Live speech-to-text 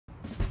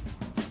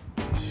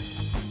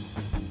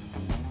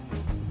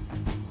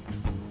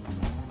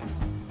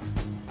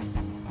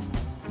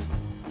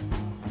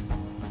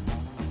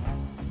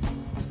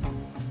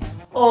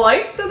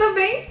Oi, tudo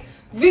bem?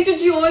 Vídeo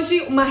de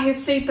hoje, uma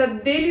receita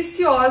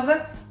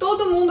deliciosa.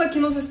 Todo mundo aqui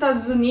nos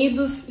Estados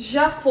Unidos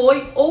já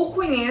foi ou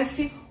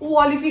conhece o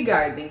Olive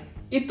Garden.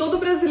 E todo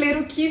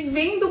brasileiro que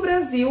vem do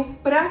Brasil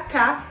pra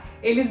cá,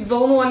 eles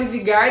vão no Olive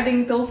Garden.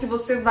 Então se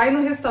você vai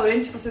no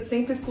restaurante, você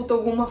sempre escuta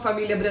alguma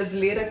família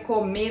brasileira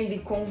comendo e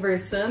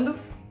conversando.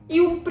 E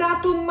o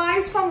prato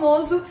mais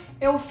famoso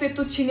é o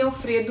Fettuccine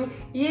Alfredo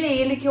e é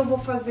ele que eu vou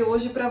fazer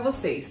hoje pra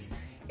vocês.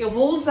 Eu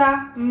vou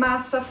usar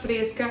massa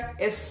fresca,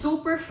 é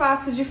super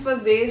fácil de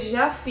fazer,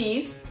 já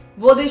fiz.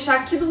 Vou deixar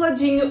aqui do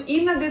ladinho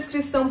e na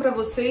descrição para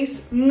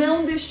vocês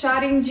não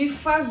deixarem de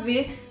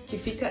fazer, que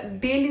fica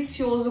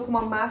delicioso com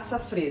uma massa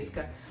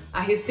fresca. A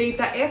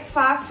receita é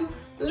fácil,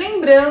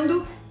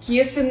 lembrando que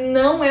esse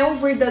não é o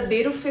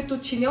verdadeiro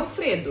Fettuccine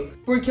Alfredo,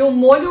 porque o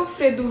molho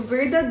Alfredo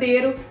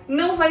verdadeiro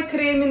não vai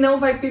creme, não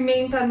vai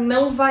pimenta,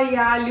 não vai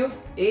alho.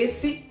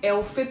 Esse é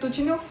o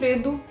Fettuccine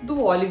Alfredo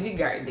do Olive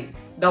Garden.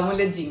 Dá uma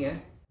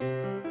olhadinha.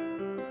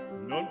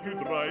 Non più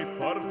tra i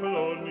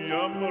farfalloni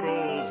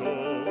amoroso,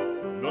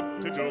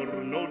 notte e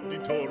giorno di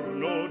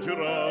torno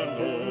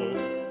girando,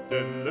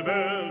 delle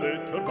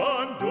belle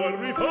turbando al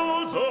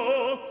riposo,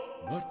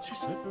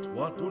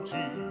 Narcisetto a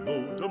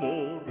dolcino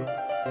d'amor.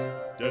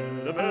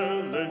 Delle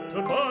belle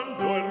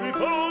turbando al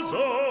riposo,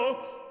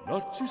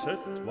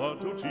 Narcisetto a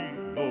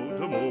dolcino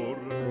d'amor.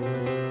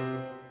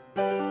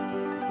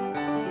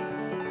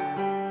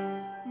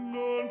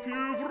 Non più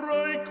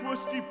avrai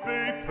questi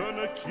bei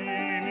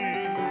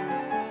panacchini,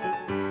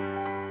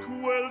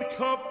 quel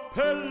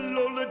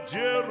cappello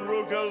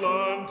leggero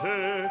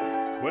galante,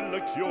 quella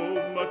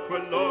chioma,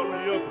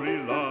 quell'aria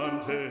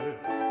brillante,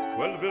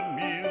 quel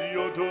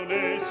vermiglio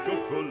d'onesco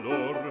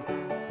color,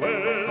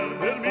 quel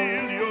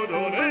vermiglio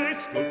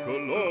d'onesco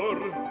color.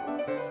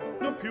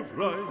 Non più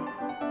avrai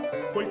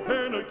quei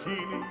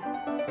pennacchini,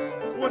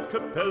 quel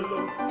cappello,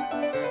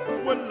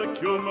 quella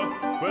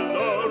chioma,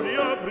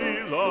 quell'aria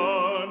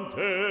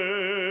brillante.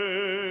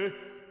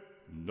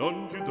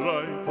 Non più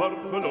tra i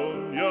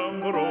farfalloni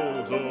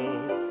amoroso,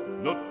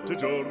 notte e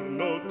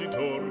giorno di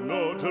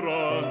torno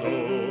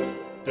girando,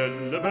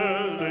 delle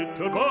belle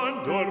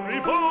turbando al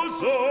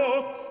riposo,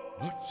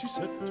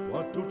 Narcisetto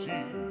a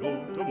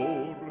dolcino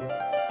d'amor.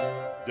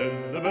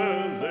 Delle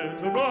belle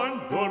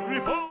turbando al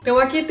riposo. Então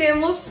aqui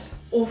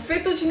temos o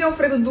Fettuccine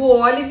Alfredo do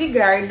Olive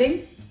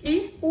Garden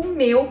e o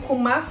meu com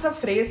massa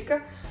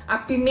fresca. A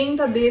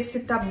pimenta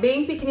desse tá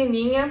bem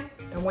pequenininha.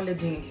 Dá uma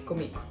olhadinha aqui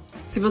comigo.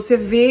 Se você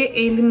vê,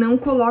 ele não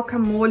coloca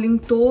molho em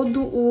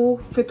todo o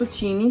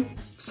fettuccine,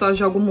 só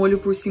joga o molho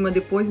por cima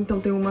depois,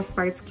 então tem umas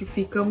partes que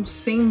ficam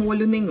sem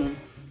molho nenhum.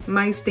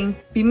 Mas tem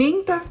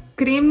pimenta,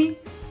 creme,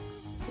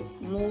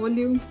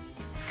 molho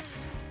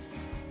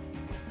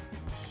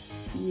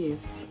e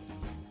esse.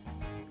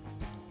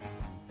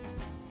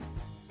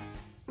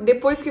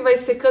 Depois que vai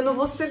secando,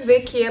 você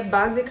vê que é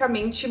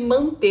basicamente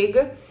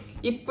manteiga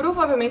e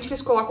provavelmente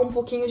eles colocam um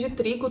pouquinho de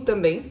trigo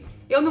também.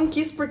 Eu não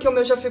quis porque o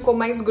meu já ficou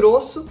mais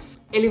grosso.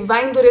 Ele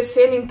vai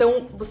endurecendo,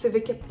 então você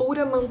vê que é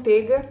pura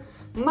manteiga,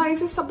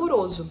 mas é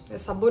saboroso. É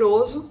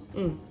saboroso.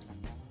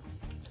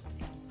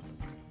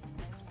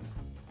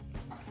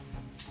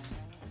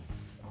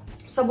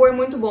 Sabor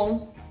muito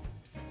bom.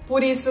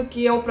 Por isso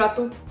que é o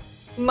prato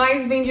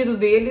mais vendido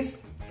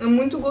deles. É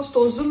muito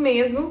gostoso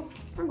mesmo.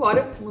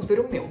 Agora, vamos ver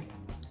o meu.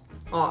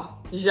 Ó,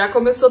 já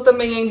começou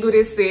também a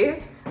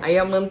endurecer. Aí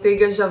a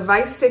manteiga já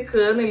vai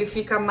secando, ele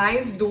fica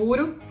mais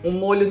duro. O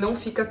molho não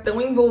fica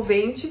tão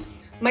envolvente.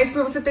 Mas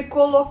por você ter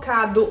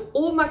colocado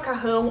o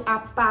macarrão, a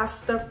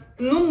pasta,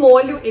 no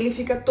molho, ele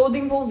fica todo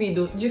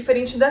envolvido.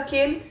 Diferente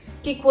daquele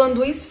que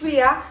quando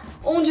esfriar,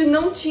 onde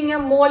não tinha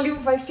molho,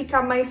 vai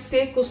ficar mais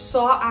seco,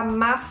 só a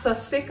massa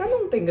seca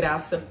não tem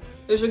graça.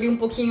 Eu joguei um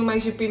pouquinho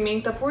mais de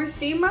pimenta por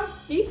cima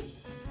e...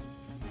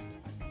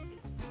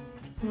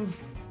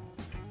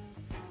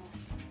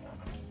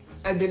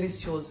 É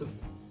delicioso.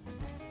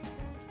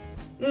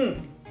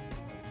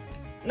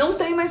 Não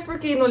tem mais por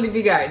que ir no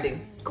Olive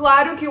Garden.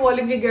 Claro que o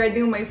Olive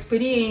Garden é uma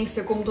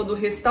experiência, como todo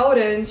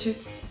restaurante,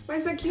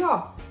 mas aqui,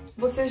 ó,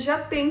 você já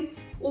tem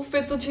o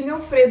Fettuccine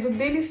Alfredo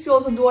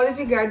delicioso do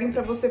Olive Garden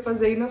para você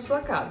fazer aí na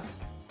sua casa.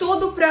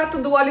 Todo prato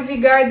do Olive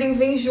Garden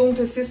vem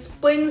junto esses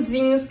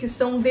pãezinhos que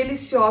são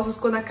deliciosos.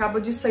 Quando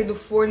acaba de sair do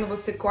forno,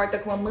 você corta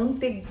com uma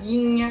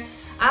manteiguinha,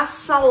 a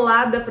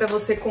salada para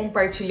você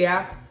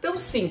compartilhar. Então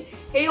sim,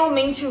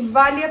 realmente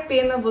vale a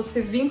pena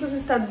você vir para os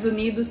Estados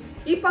Unidos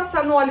e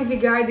passar no Olive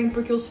Garden,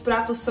 porque os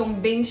pratos são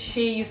bem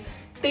cheios,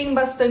 tem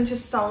bastante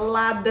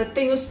salada,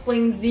 tem os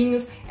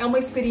pãezinhos, é uma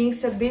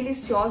experiência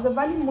deliciosa,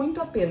 vale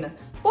muito a pena.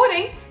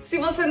 Porém, se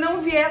você não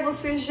vier,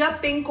 você já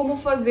tem como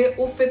fazer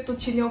o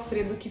Fettuccine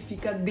Alfredo, que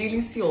fica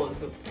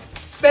delicioso.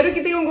 Espero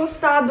que tenham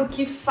gostado,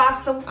 que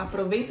façam.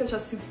 Aproveita, já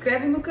se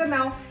inscreve no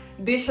canal,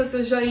 deixa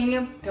seu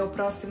joinha. Até o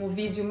próximo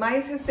vídeo,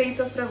 mais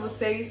receitas para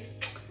vocês.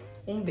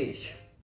 Um beijo!